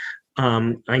work.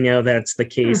 I know that's the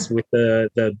case with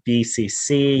the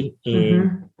BCC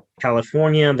in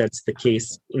California. That's the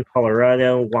case in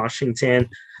Colorado, Washington,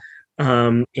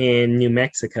 and New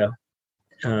Mexico.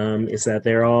 Is that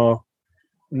they're all,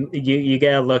 you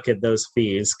got to look at those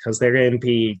fees, because they're going to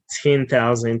be $10,000,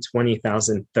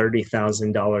 $20,000,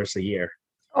 $30,000 a year.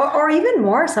 Or even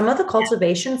more, some of the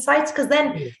cultivation sites, because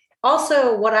then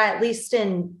also what at least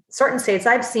in certain states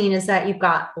I've seen is that you've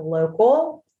got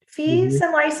local fees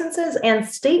and licenses and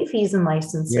state fees and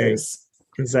licenses.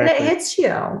 Yeah, exactly. And it hits you.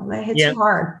 It hits you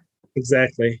hard.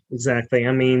 Exactly.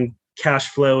 I mean, cash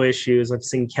flow issues. I've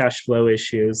seen cash flow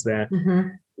issues that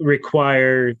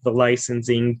require the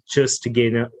licensing just to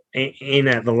get in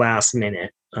at the last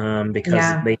minute,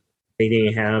 because they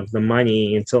didn't have the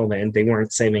money until then. They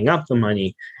weren't saving up the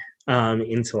money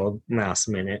until last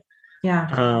minute.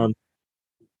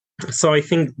 So I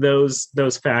think those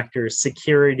factors,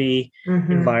 security,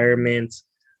 environment,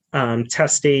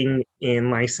 testing,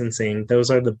 and licensing, those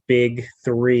are the big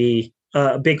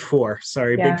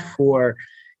four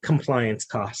compliance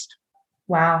cost.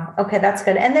 Wow. Okay, that's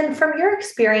good. And then from your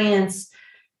experience,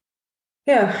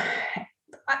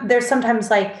 there's sometimes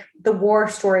like the war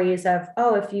stories of,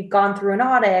 if you've gone through an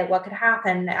audit, what could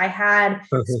happen? I had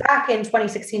back in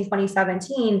 2016,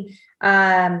 2017,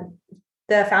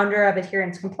 the founder of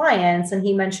Adherence Compliance, and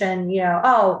he mentioned, he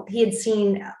had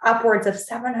seen upwards of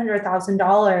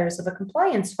 $700,000 of a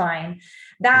compliance fine.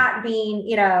 That being,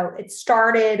 it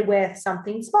started with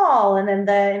something small, and then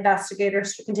the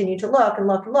investigators continued to look and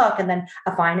look and look, and then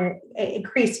a fine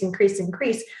increased.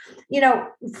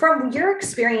 From your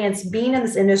experience being in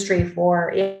this industry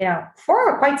for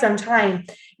quite some time,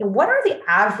 what are the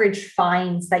average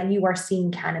fines that you are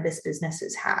seeing cannabis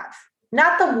businesses have?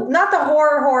 Not the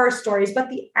horror stories, but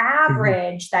the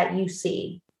average that you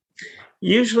see.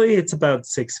 Usually it's about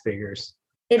six figures.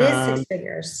 It is six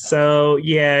figures. So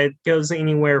yeah, it goes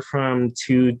anywhere from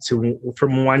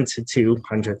from 1 to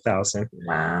 200,000.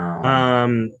 Wow.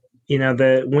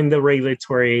 When the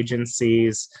regulatory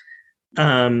agencies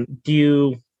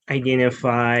do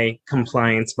identify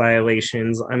compliance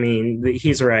violations, I mean,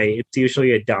 he's right. It's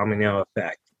usually a domino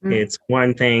effect. It's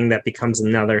one thing that becomes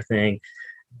another thing,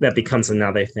 that becomes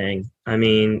another thing. I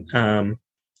mean, I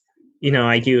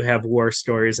do have war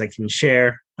stories I can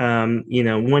share.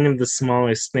 One of the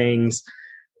smallest things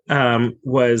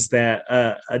was that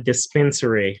a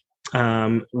dispensary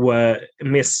mislabeled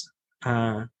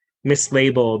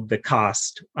the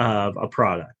cost of a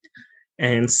product.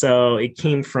 And so it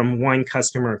came from one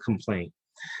customer complaint.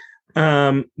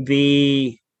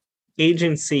 The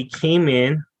agency came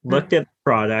in, looked at the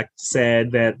product,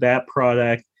 said that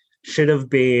product should have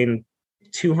been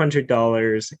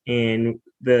 $200, and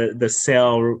the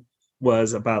sale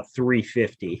was about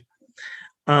 $350.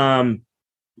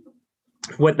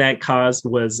 What that caused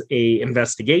was a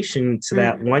investigation to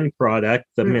that one product,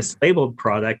 the mislabeled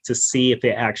product, to see if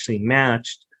it actually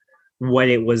matched what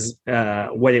it was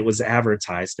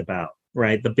advertised about.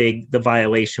 Right, the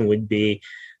violation would be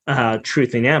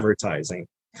truth in advertising.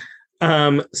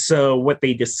 So what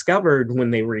they discovered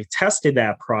when they retested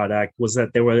that product was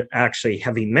that there were actually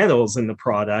heavy metals in the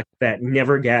product that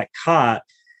never got caught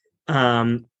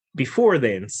before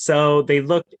then. So they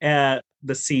looked at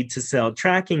the seed to sale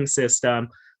tracking system,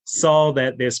 saw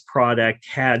that this product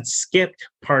had skipped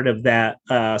part of that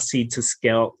seed to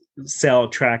sale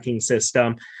tracking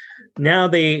system. Now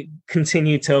they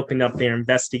continue to open up their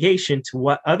investigation to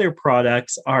what other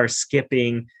products are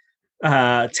skipping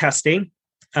testing.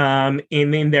 And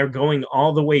then they're going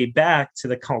all the way back to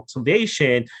the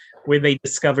cultivation, where they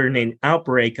discovered an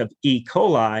outbreak of E.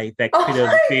 coli that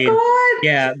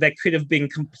could have been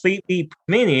completely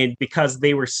prevented because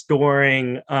they were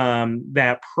storing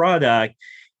that product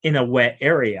in a wet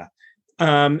area.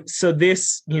 So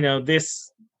this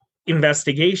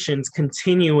investigation's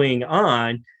continuing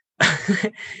on,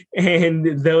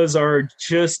 and those are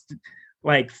just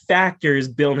like factors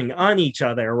building on each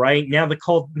other, right? Now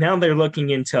they're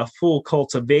looking into a full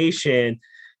cultivation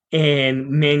and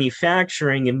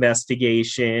manufacturing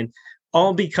investigation,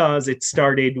 all because it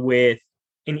started with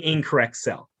an incorrect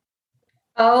cell.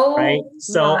 Oh, right?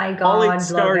 So my God, all it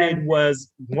started Logan. was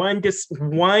one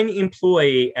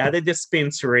employee at a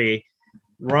dispensary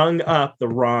rung up the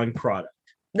wrong product.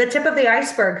 The tip of the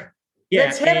iceberg.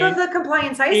 Yeah, the tip of the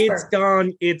compliance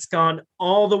iceberg. It's gone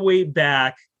all the way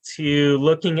back to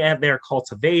looking at their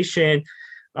cultivation.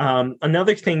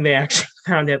 Another thing they actually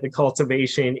found at the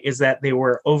cultivation is that they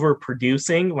were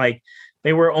overproducing. Like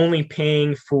they were only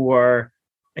paying for,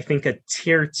 I think, a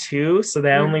tier 2. So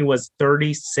that only was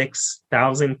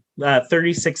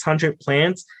 3,600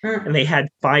 plants, and they had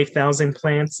 5,000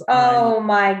 plants. Oh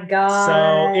my God.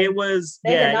 So it was,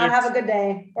 they did not have a good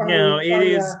day.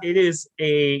 It is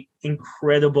a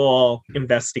incredible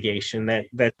investigation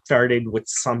that started with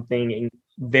something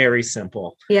very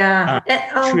simple. Yeah.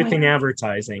 Truth in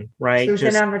advertising, right? Truth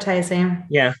in advertising.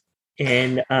 Yeah.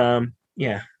 And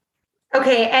yeah.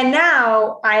 Okay. And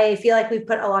now I feel like we've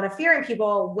put a lot of fear in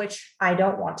people, which I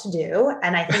don't want to do.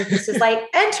 And I think this is like,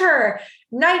 enter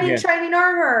knight in shining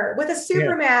armor with a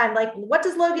Superman. Yeah. Like, what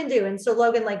does Logan do? And so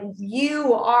Logan, like,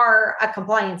 you are a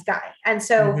compliance guy. And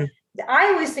so I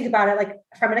always think about it, like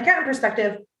from an accountant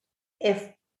perspective, if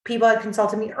people had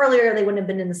consulted me earlier, they wouldn't have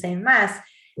been in the same mess.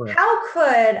 Right. How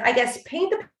could, I guess, paint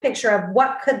the picture of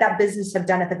what could that business have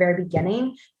done at the very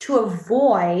beginning to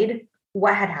avoid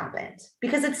what had happened?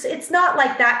 Because it's not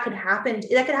like that could happen.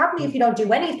 That could happen if you don't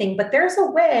do anything, but there's a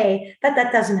way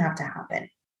that doesn't have to happen.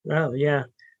 Oh, yeah.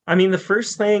 I mean, the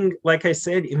first thing, like I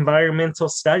said, environmental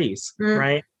studies,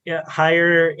 right? Yeah,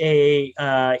 hire a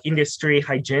industry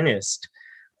hygienist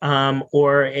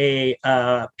or a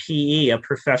PE, a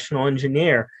professional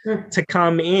engineer, to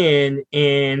come in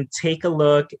and take a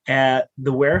look at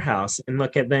the warehouse and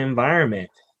look at the environment,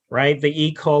 right? The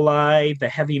E. coli, the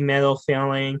heavy metal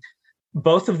failing,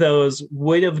 both of those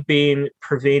would have been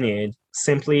prevented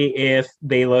simply if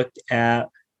they looked at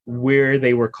where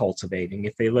they were cultivating,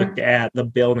 if they looked at the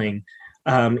building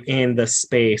and the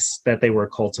space that they were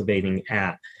cultivating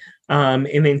at.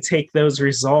 And then take those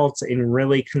results and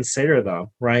really consider them,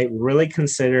 right? Really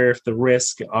consider if the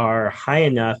risks are high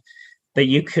enough that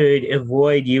you could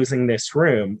avoid using this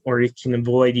room, or you can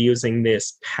avoid using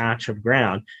this patch of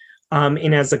ground.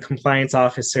 And as a compliance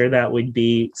officer, that would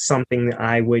be something that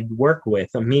I would work with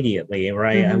immediately,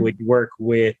 right? I would work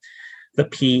with the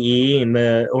PE and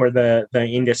the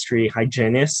industry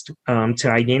hygienist to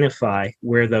identify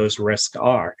where those risks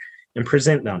are and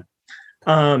present them.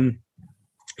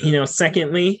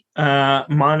 Secondly,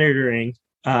 monitoring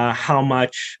how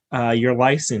much you're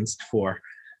licensed for.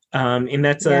 And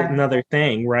that's another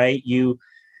thing, right? You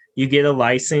get a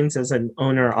license as an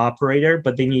owner operator,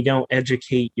 but then you don't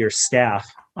educate your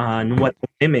staff on what the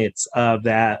limits of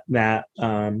that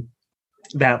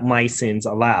license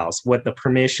allows, what the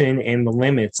permission and the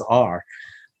limits are.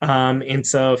 And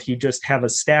so if you just have a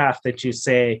staff that you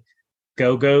say,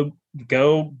 go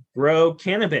grow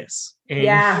cannabis, and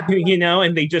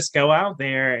and they just go out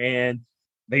there and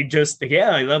they just,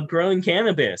 I love growing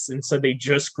cannabis. And so they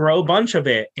just grow a bunch of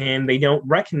it, and they don't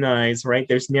recognize, right?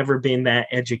 There's never been that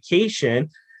education,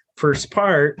 first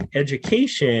part,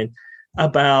 education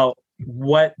about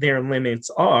what their limits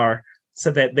are, so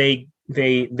that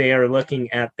they are looking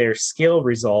at their skill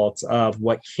results of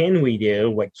what can we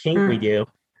do, what can't we do.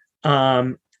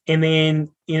 And then,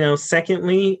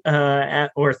 secondly,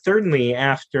 or thirdly,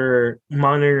 after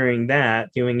monitoring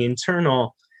that, doing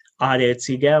internal audits,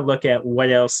 you got to look at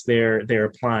what else they're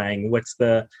applying. What's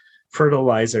the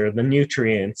fertilizer, the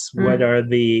nutrients? What are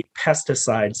the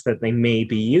pesticides that they may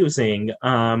be using?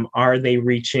 Are they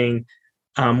reaching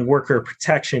worker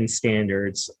protection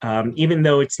standards? Even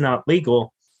though it's not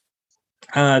legal,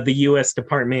 the U.S.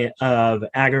 Department of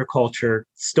Agriculture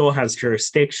still has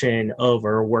jurisdiction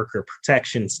over worker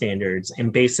protection standards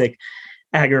and basic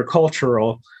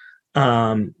agricultural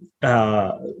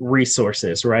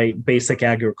resources, right? Basic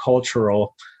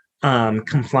agricultural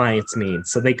compliance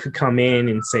means. So they could come in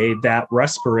and say that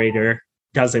respirator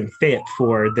doesn't fit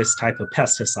for this type of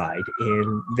pesticide,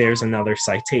 and there's another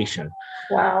citation.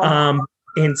 Wow.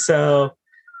 And so,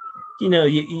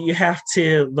 you have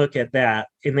to look at that,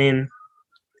 and then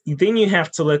you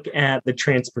have to look at the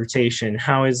transportation.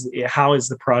 How is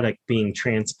the product being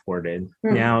transported?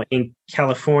 Now, in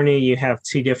California, you have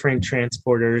two different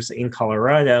transporters. In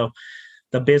Colorado,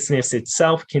 the business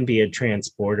itself can be a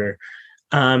transporter.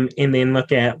 And then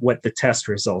look at what the test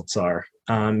results are.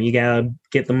 You got to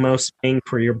get the most bang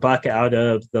for your buck out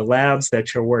of the labs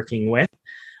that you're working with.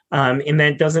 And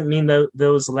that doesn't mean that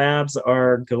those labs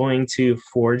are going to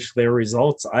forge their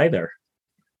results either.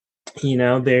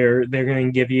 They're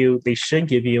going to they should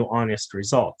give you honest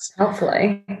results.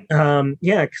 Hopefully.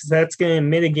 Because that's going to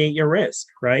mitigate your risk,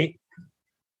 right?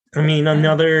 I mean,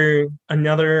 another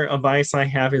advice I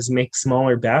have is make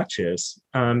smaller batches,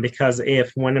 because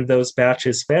if one of those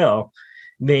batches fail,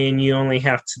 then you only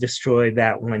have to destroy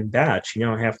that one batch. You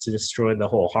don't have to destroy the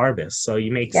whole harvest. So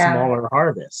you make smaller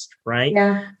harvest, right?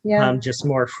 Just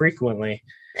more frequently.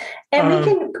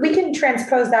 And we can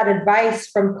transpose that advice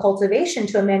from cultivation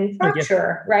to a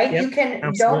manufacturer, right? You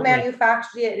can don't manufacture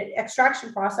the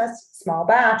extraction process, small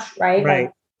batch, right? Right.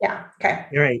 Okay.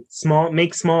 Right.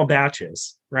 Make small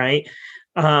batches, right?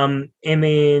 And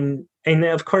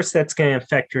of course that's going to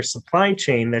affect your supply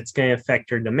chain. That's going to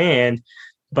affect your demand,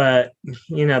 but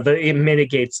it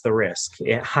mitigates the risk.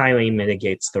 It highly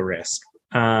mitigates the risk.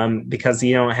 Because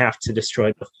you don't have to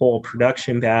destroy the whole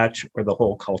production batch or the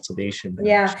whole cultivation batch.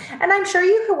 Yeah. And I'm sure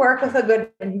you could work with a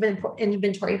good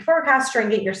inventory forecaster and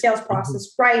get your sales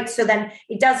process right. So then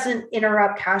it doesn't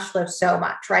interrupt cash flow so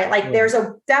much, right? Like there's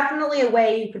definitely a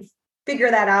way you could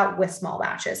figure that out with small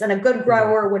batches, and a good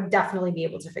grower would definitely be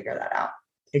able to figure that out.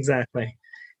 Exactly.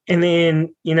 And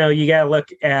then, you got to look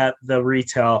at the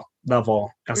retail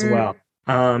level as well.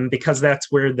 Because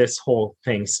that's where this whole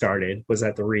thing started, was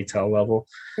at the retail level.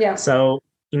 Yeah. So,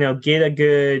 get a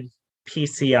good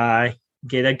PCI,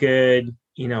 get a good,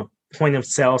 point of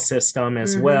sale system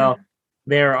as well.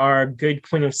 There are good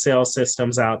point of sale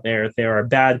systems out there. There are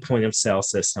bad point of sale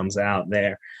systems out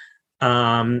there.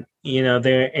 And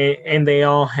they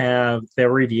all have their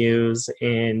reviews,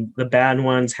 and the bad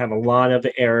ones have a lot of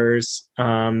errors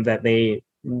that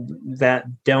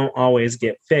don't always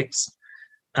get fixed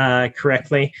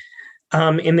correctly.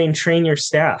 And then train your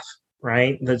staff,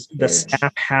 right? The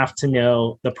staff have to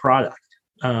know the product.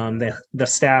 The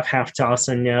staff have to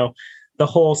also know the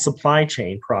whole supply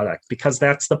chain product, because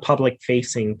that's the public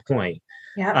facing point.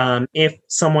 If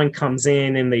someone comes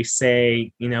in and they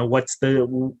say, what's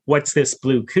this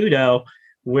blue kudo?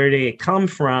 Where did it come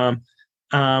from?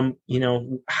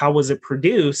 how was it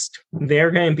produced?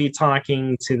 They're going to be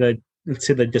talking to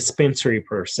the dispensary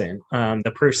person,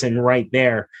 the person right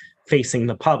there facing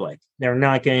the public. They're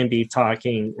not going to be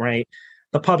talking, right?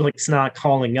 The public's not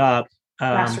calling up Blue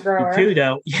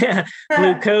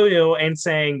Kudo and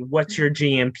saying, what's your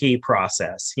GMP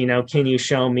process? Can you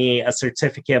show me a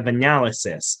certificate of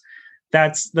analysis?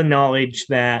 That's the knowledge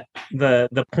that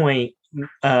the point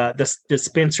the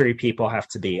dispensary people have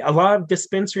to be. A lot of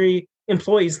dispensary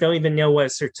employees don't even know what a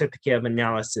certificate of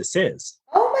analysis is.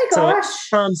 Oh my gosh.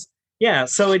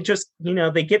 So it just,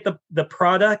 they get the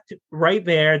product right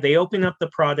there. They open up the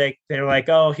product. They're like,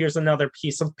 oh, here's another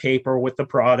piece of paper with the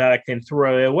product, and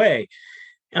throw it away.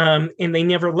 And they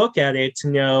never look at it to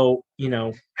know,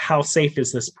 how safe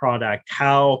is this product?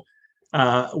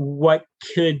 What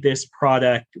does this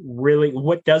product really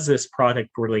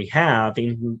have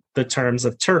in the terms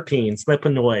of terpenes,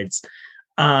 liponoids,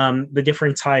 the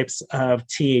different types of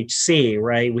THC,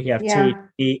 right? We have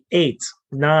THC 8,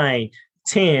 9,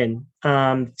 10,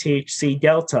 THC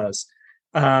deltas,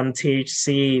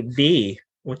 THC V,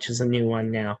 which is a new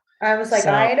one now. I was like,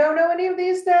 I don't know any of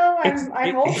these though.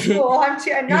 I'm old school. I'm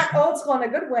not old school in a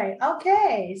good way.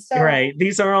 Okay. So right.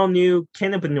 These are all new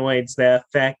cannabinoids that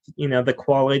affect, the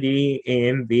quality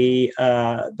and the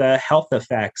health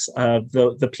effects of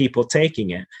the people taking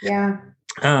it. Yeah.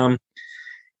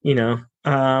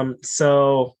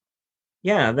 So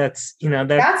yeah, that's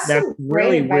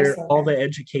really where all the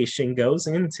education goes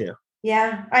into.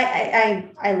 Yeah,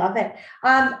 I love it.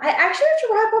 I actually have to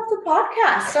wrap up the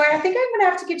podcast. So I think I'm going to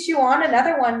have to get you on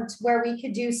another one where we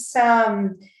could do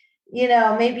some,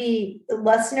 maybe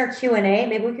listener Q&A.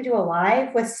 Maybe we could do a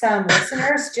live with some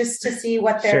listeners just to see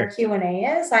what their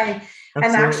Q&A is. I'll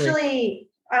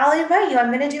invite you.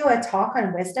 I'm going to do a talk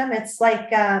on wisdom. It's like,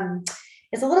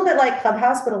 it's a little bit like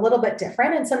Clubhouse, but a little bit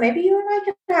different. And so maybe you and I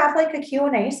could have like a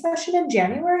Q&A session in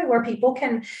January where people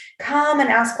can come and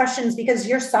ask questions, because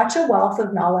you're such a wealth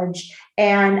of knowledge.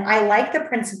 And I like the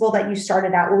principle that you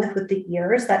started out with the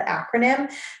EARS, that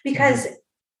acronym, because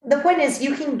the point is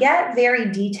you can get very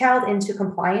detailed into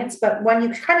compliance, but when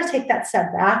you kind of take that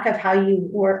step back of how you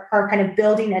are kind of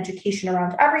building education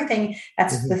around everything,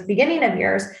 that's the beginning of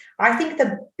yours. I think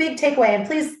the big takeaway, and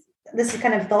please, this is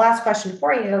kind of the last question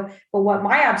for you, but what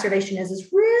my observation is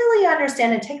really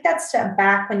understand and take that step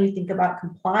back when you think about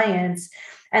compliance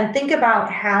and think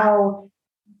about how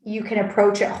you can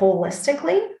approach it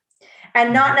holistically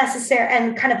and not necessarily,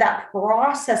 and kind of that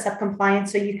process of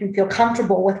compliance so you can feel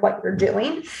comfortable with what you're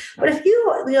doing. But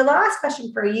the last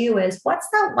question for you is, what's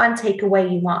that one takeaway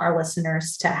you want our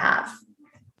listeners to have?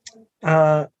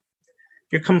 Your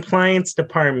compliance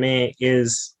department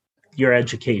is your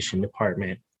education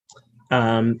department.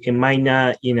 It might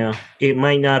not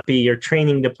be your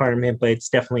training department, but it's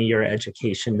definitely your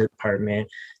education department.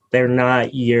 They're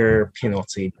not your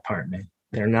penalty department.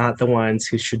 They're not the ones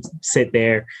who should sit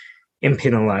there and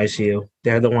penalize you.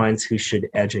 They're the ones who should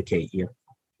educate you.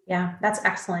 Yeah, that's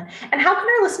excellent. And how can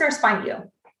our listeners find you?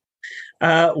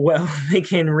 Well, they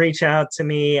can reach out to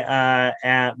me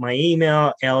at my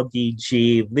email,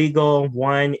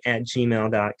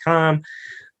 ldglegal1@gmail.com.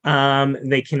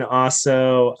 They can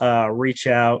also reach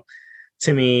out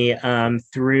to me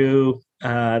through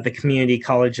the Community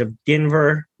College of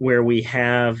Denver, where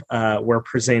we're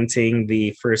presenting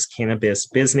the first cannabis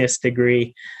business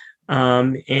degree.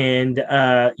 Or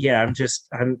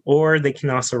they can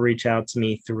also reach out to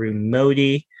me through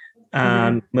Modi,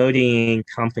 Modi and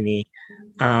Company,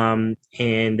 I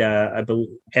believe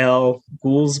L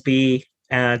Goolsby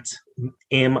at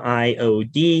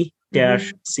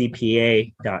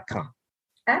MIOD-CPA.com.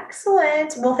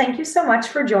 Excellent. Well, thank you so much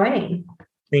for joining.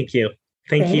 Thank you.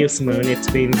 Thank you, Simone. It's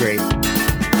been great.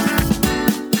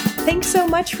 Thanks so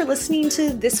much for listening to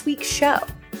this week's show.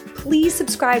 Please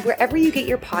subscribe wherever you get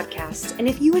your podcasts. And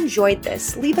if you enjoyed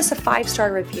this, leave us a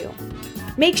 5-star review.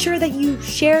 Make sure that you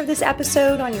share this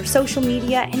episode on your social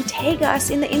media and tag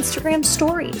us in the Instagram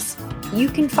stories. You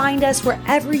can find us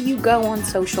wherever you go on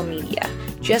social media.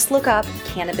 Just look up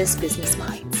Cannabis Business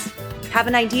Minds. Have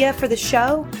an idea for the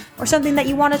show or something that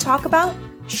you want to talk about?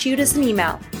 Shoot us an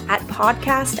email at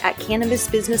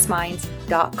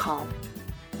podcast@cannabisbusinessminds.com.